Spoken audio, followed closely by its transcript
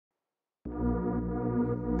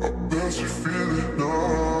how's you feeling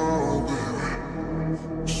now, baby?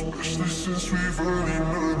 Especially since we've only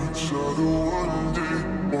known each other one day.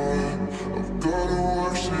 Why? I've gotta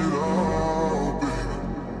work it out, baby.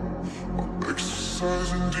 I'm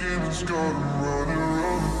exercising demons, got 'em running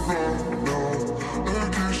around the block now.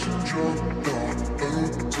 Location drop down, pedal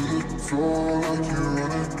to the floor like you're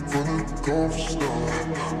running from a golf star.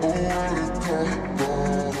 Oh, what a cop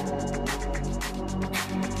ball.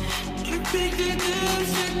 You pick the good,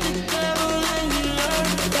 shit the devil, and you learn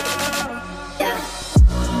to die. Yeah.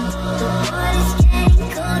 The water's getting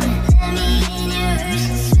colder, let me in your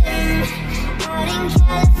ocean swim. Out in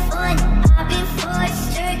California, I've been forced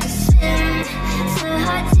to swim. So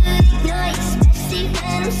hard to ignore, especially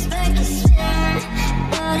when I'm smirking swim.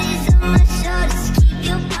 Body's on my shoulders, keep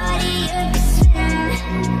your body up and swim.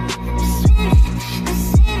 I'm swimming, I'm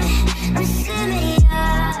swimming, I'm swimming,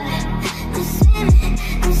 yeah. I'm swimming,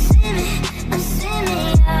 I'm swimming, I'm swimming,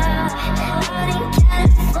 yeah. Out in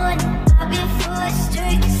California, I've been forced to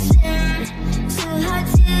swim. So hard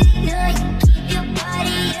to ignore, keep your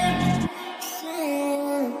body up and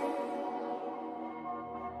swim.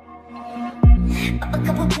 Pop a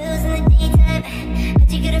couple pills in the daytime. How'd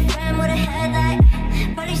you get a friend with a headlight?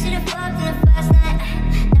 Probably should've fucked in the first night.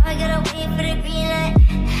 Now I gotta wait for the green light.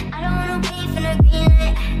 I don't wanna wait for the green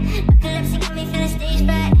light. Epilepsy got me feeling stage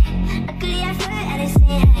fright. Luckily I flirt at the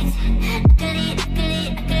same heights. Luckily.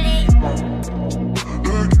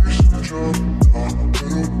 Location drop down,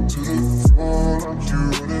 pedal to the floor like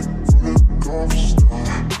you're running from a golf star.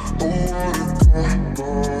 Oh, what a cop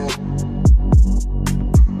ball.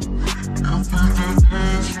 You think the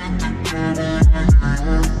dance with the devil and you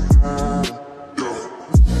learn to die.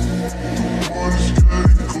 Water's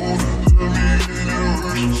getting colder, let me in your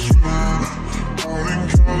ocean swim. Out in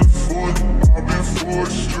California, I've been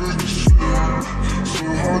forced to swim. So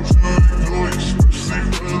hard to ignore,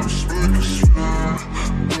 especially when I'm smoking swim.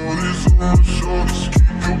 Body's on my shoulders, keep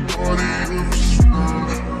your body up and swim.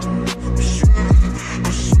 I'm swimming,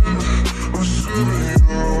 I'm swimming, I'm swimming,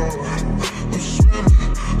 yeah. I'm swimming,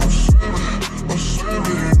 I'm swimming, I'm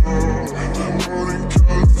swimming, yeah. Out in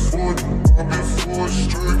California, I've been forced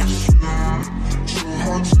to swim. So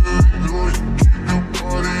hard to ignore, keep your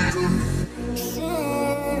body up.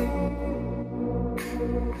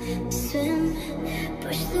 Swim,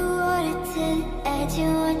 push the water till the edge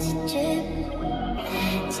and watch it drip.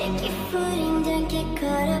 Check your footing, don't get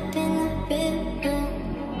caught up in the rhythm.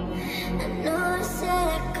 I know I said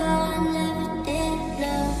I call, I never did,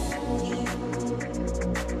 no.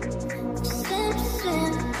 Swim,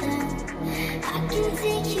 I can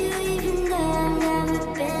take you even though I've never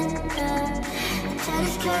been, no. The tide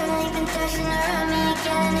is coming, you've been thrashing around me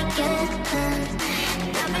again and again,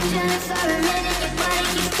 I've been trying for a minute, your body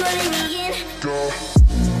keeps pulling me in.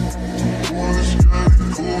 Water's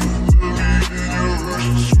getting colder, let me in your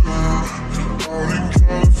ocean swim. Out in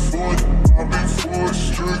California, I've been forced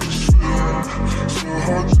to swim. So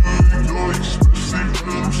hard to ignore, especially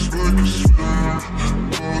when I'm smoking swim.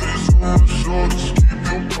 Body's on my shoulders, keep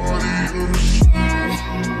your body up and swim.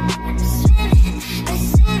 I'm swimming, I'm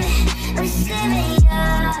swimming, I'm swimming,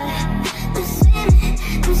 yeah. I'm swimming,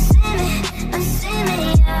 I'm swimming, I'm swimming,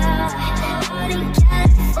 yeah. Out in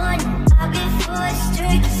California, I've been forced to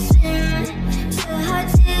swim.